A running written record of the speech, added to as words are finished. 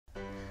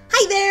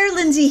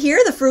Lindsay here,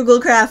 the Frugal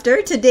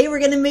Crafter. Today we're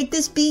going to make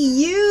this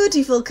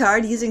beautiful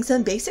card using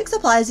some basic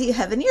supplies that you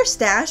have in your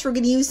stash. We're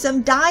going to use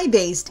some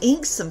dye-based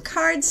inks, some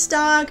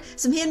cardstock,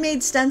 some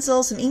handmade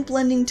stencils, some ink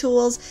blending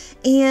tools,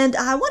 and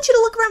I want you to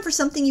look around for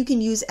something you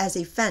can use as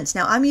a fence.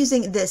 Now I'm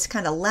using this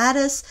kind of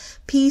lattice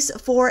piece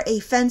for a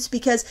fence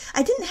because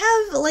I didn't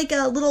have like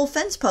a little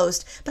fence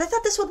post, but I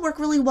thought this would work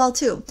really well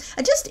too.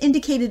 I just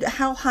indicated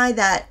how high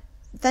that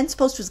fence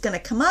post was going to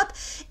come up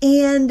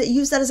and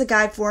use that as a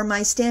guide for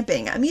my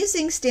stamping. I'm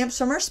using stamps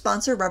from our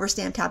sponsor, Rubber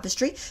Stamp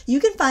Tapestry. You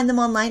can find them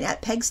online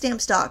at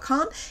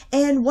pegstamps.com,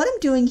 and what I'm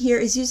doing here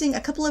is using a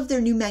couple of their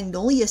new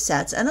magnolia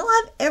sets, and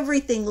I'll have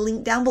everything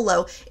linked down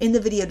below in the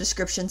video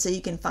description so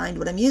you can find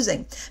what I'm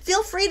using.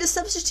 Feel free to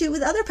substitute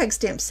with other peg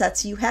stamp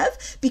sets you have,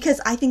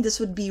 because I think this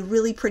would be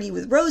really pretty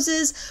with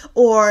roses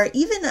or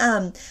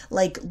even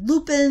like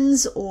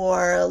lupins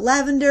or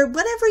lavender,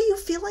 whatever you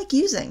feel like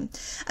using.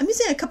 I'm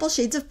using a couple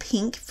shades of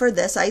pink for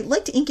this. I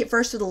like to ink it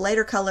first with a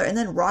lighter color and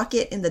then rock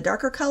it in the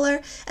darker color.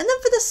 And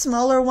then for the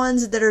smaller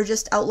ones that are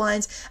just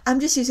outlines, I'm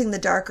just using the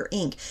darker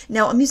ink.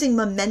 Now I'm using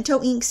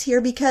Memento inks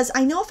here because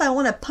I know if I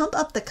want to pump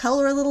up the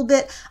color a little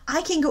bit,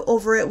 I can go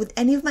over it with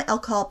any of my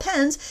alcohol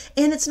pens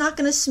and it's not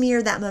going to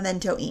smear that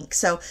Memento ink.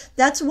 So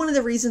that's one of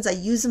the reasons I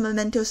use a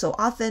Memento so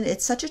often.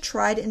 It's such a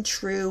tried and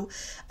true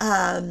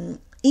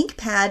ink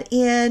pad,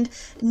 and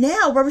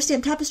now Rubber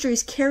Stamp Tapestry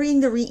is carrying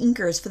the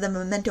re-inkers for the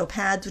Memento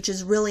pads, which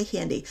is really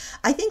handy.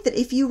 I think that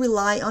if you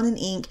rely on an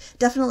ink,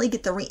 definitely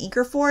get the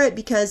re-inker for it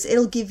because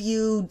it'll give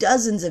you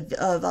dozens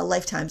of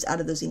lifetimes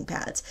out of those ink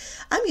pads.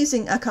 I'm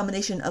using a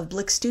combination of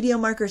Blick Studio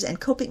markers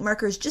and Copic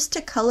markers just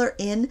to color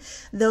in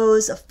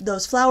those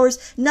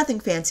flowers.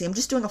 Nothing fancy. I'm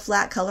just doing a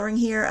flat coloring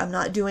here. I'm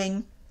not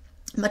doing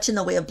much in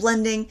the way of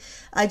blending.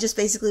 I just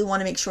basically want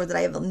to make sure that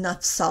I have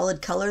enough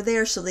solid color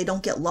there so they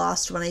don't get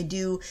lost when I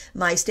do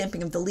my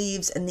stamping of the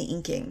leaves and the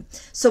inking.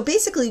 So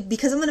basically,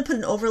 because I'm going to put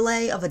an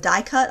overlay of a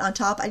die cut on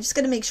top, I just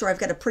got to make sure I've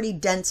got a pretty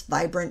dense,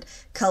 vibrant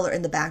color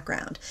in the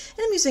background.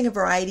 And I'm using a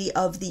variety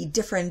of the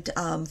different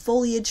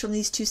foliage from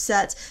these two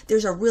sets.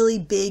 There's a really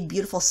big,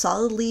 beautiful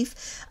solid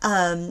leaf,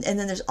 and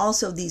then there's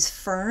also these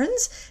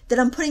ferns that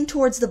I'm putting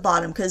towards the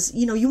bottom because,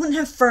 you know, you wouldn't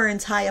have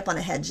ferns high up on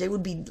a hedge. They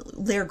would be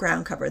their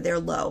ground cover. They're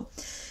low.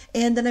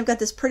 And then I've got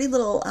this pretty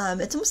little,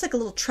 it's almost like a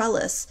little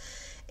trellis,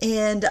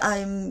 and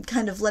I'm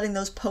kind of letting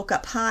those poke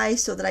up high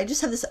so that I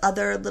just have this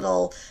other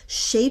little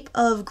shape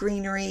of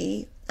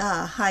greenery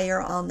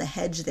higher on the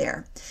hedge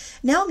there.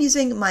 Now I'm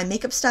using my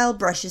makeup style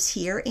brushes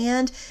here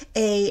and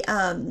it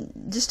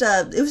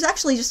was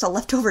actually just a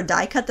leftover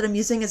die cut that I'm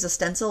using as a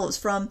stencil. It was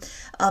from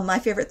My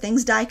Favorite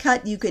Things die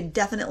cut. You could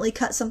definitely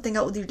cut something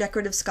out with your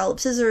decorative scallop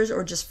scissors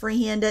or just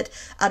freehand it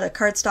out of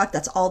cardstock.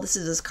 That's all this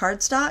is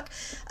cardstock.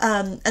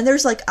 And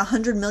there's like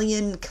 100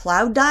 million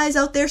cloud dies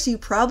out there, so you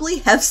probably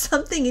have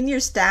something in your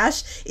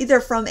stash either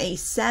from a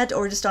set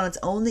or just on its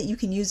own that you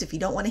can use if you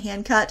don't want to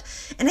hand cut.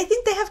 And I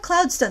think they have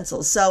cloud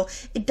stencils, so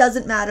it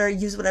doesn't matter.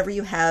 Use whatever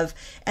you have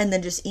and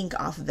then just ink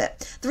off of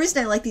it. The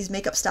reason I like these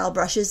makeup style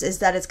brushes is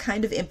that it's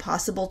kind of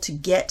impossible to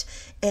get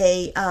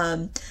a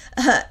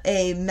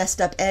messed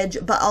up edge,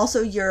 but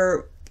also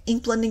your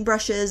ink blending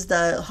brushes,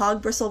 the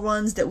hog bristle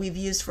ones that we've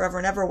used forever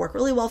and ever, work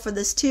really well for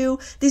this too.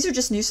 These are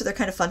just new, so they're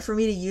kind of fun for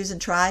me to use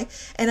and try.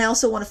 And I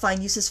also want to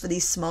find uses for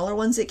these smaller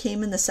ones that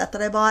came in the set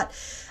that I bought.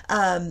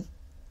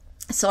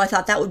 So I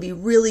thought that would be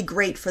really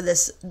great for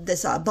this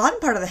bottom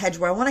part of the hedge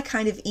where I want to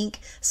kind of ink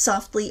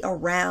softly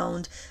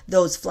around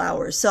those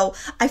flowers. So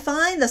I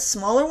find the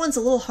smaller ones a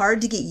little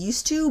hard to get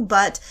used to,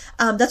 but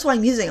that's why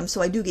I'm using them,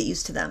 so I do get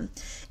used to them.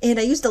 And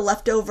I used a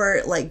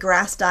leftover like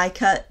grass die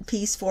cut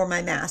piece for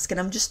my mask, and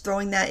I'm just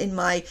throwing that in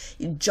my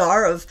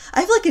jar of,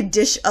 I have like a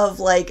dish of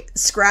like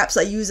scraps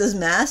I use as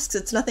masks.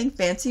 It's nothing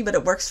fancy, but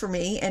it works for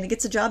me and it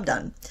gets the job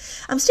done.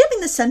 I'm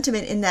stamping the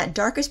sentiment in that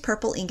darkest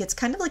purple ink. It's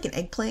kind of like an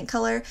eggplant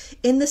color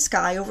in the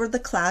sky over the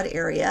cloud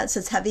area. It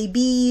says, "Have a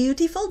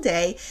beautiful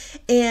day."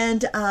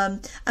 And I'm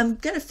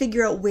going to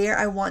figure out where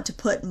I want to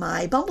put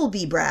my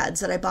bumblebee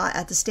brads that I bought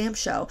at the stamp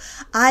show.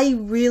 I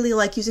really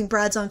like using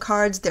brads on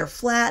cards. They're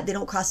flat. They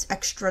don't cost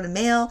extra to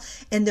mail,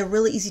 and they're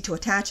really easy to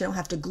attach. I don't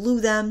have to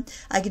glue them.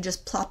 I can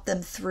just plop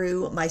them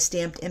through my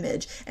stamped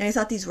image, and I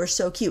thought these were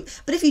so cute.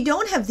 But if you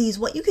don't have these,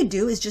 what you could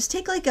do is just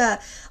take like a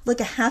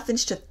 1/2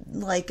 inch to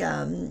like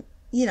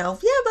you know,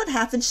 yeah, about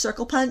 1/2 inch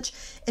circle punch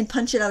and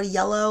punch it out a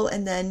yellow,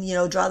 and then, you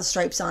know, draw the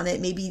stripes on it.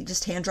 Maybe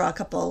just hand draw a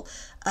couple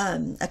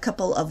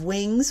of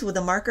wings with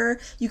a marker.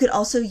 You could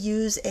also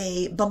use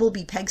a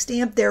bumblebee peg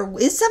stamp. There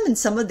is some in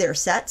some of their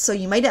sets, so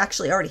you might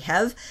actually already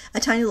have a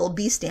tiny little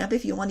bee stamp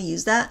if you want to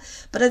use that.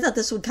 But I thought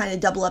this would kind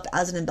of double up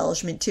as an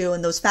embellishment too,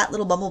 and those fat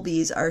little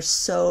bumblebees are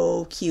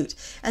so cute.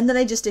 And then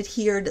I just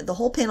adhered the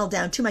whole panel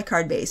down to my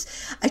card base.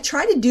 I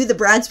try to do the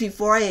brads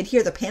before I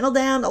adhere the panel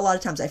down. A lot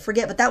of times I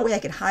forget, but that way I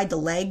can hide the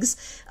legs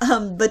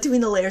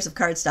between the layers of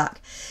cardstock.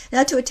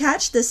 Now to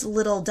attach this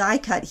little die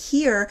cut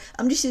here,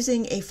 I'm just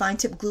using a fine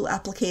tip glue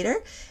applicator,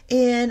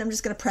 and I'm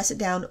just going to press it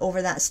down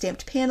over that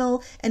stamped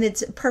panel, and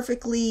it's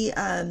perfectly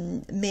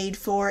made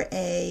for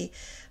a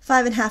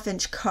 5.5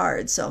 inch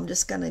card. So I'm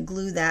just going to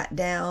glue that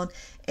down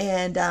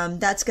and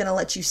that's going to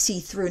let you see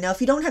through. Now,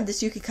 if you don't have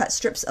this, you could cut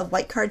strips of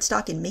white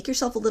cardstock and make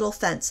yourself a little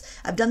fence.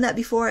 I've done that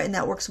before, and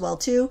that works well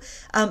too.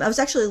 I was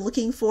actually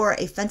looking for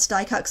a fence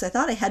die cut because I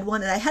thought I had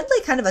one, and I had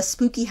like kind of a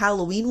spooky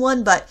Halloween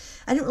one, but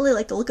I didn't really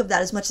like the look of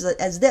that as much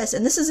as this,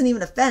 and this isn't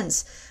even a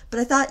fence, but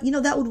I thought, you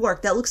know, that would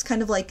work. That looks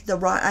kind of like the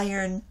wrought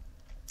iron,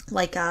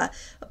 like a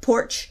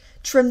porch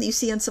trim that you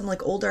see on some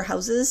like older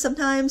houses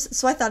sometimes.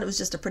 So I thought it was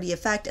just a pretty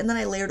effect, and then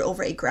I layered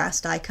over a grass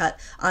die cut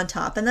on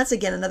top, and that's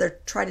again another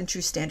tried and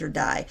true standard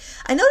die.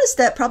 I noticed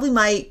that probably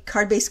my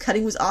card base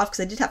cutting was off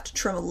because I did have to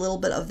trim a little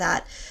bit of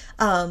that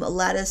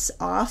lattice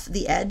off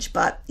the edge,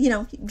 but you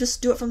know,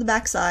 just do it from the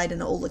back side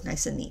and it will look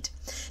nice and neat.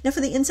 Now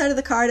for the inside of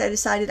the card, I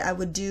decided I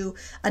would do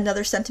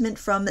another sentiment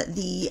from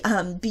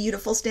the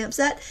Bee-utiful stamp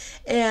set,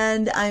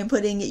 and I'm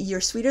putting You're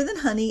Sweeter Than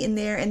Honey in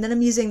there, and then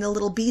I'm using the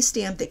little bee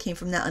stamp that came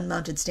from that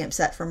unmounted stamp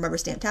set from Rubber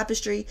Stamp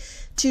Tapestry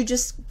to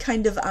just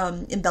kind of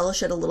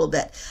embellish it a little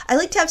bit. I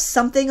like to have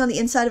something on the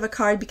inside of a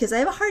card because I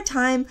have a hard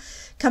time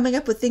coming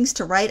up with things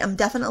to write. I'm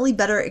definitely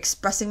better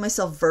expressing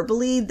myself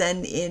verbally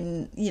than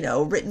in, you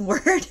know, written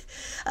word.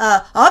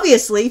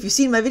 Obviously, if you've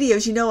seen my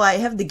videos, you know I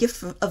have the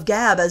gift of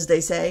gab, as they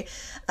say.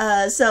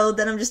 So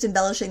then I'm just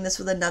embellishing this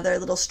with another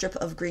little strip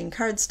of green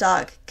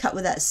cardstock cut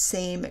with that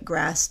same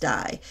grass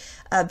die.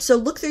 So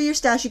look through your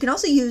stash. You can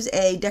also use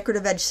a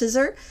decorative edge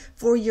scissor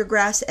for your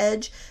grass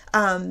edge.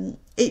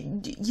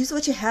 Use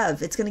what you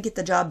have. It's going to get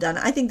the job done.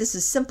 I think this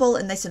is simple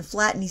and nice and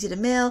flat and easy to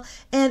mail,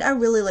 and I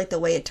really like the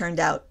way it turned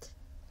out.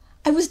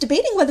 I was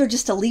debating whether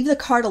just to leave the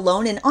card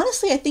alone, and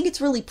honestly I think it's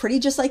really pretty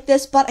just like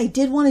this, but I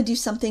did want to do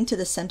something to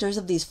the centers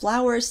of these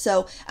flowers,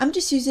 so I'm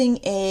just using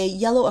a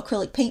yellow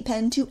acrylic paint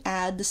pen to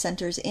add the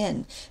centers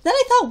in. Then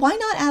I thought, why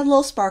not add a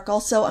little sparkle?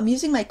 So I'm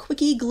using my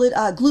Quickie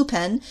glue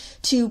pen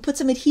to put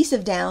some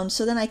adhesive down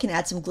so then I can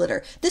add some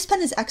glitter. This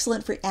pen is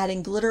excellent for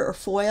adding glitter or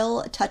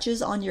foil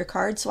touches on your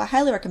card, so I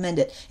highly recommend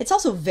it. It's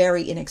also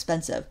very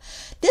inexpensive.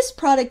 This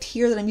product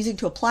here that I'm using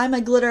to apply my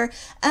glitter,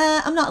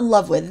 I'm not in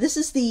love with. This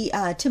is the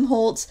Tim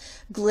Holtz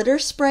glitter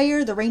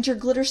sprayer, the Ranger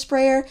glitter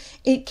sprayer.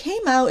 It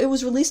came out, it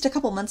was released a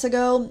couple months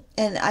ago,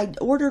 and I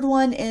ordered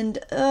one, and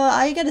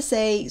I gotta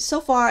say, so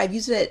far I've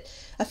used it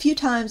a few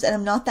times and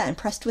I'm not that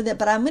impressed with it,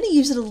 but I'm going to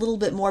use it a little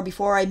bit more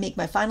before I make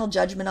my final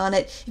judgment on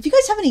it. If you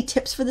guys have any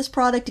tips for this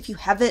product, if you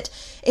have it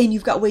and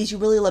you've got ways you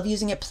really love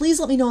using it, please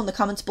let me know in the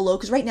comments below,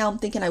 because right now I'm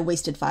thinking I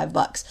wasted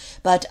 $5.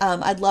 But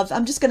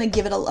I'm just going to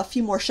give it a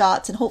few more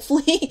shots and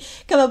hopefully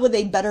come up with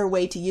a better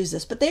way to use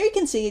this. But there you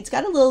can see it's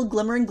got a little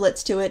glimmer and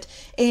glitz to it,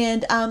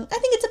 and I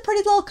think it's a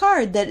pretty little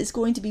card that is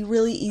going to be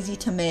really easy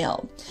to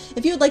mail.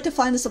 If you would like to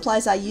find the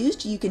supplies I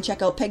used, you can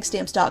check out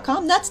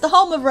pegstamps.com. That's the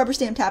home of Rubber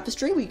Stamp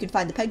Tapestry, where you can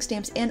find the peg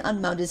stamps and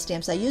unmounted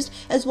stamps I used,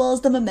 as well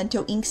as the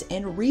memento inks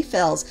and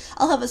refills.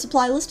 I'll have a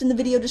supply list in the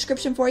video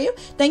description for you.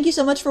 Thank you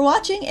so much for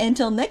watching.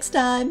 Until next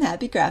time,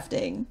 happy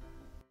crafting!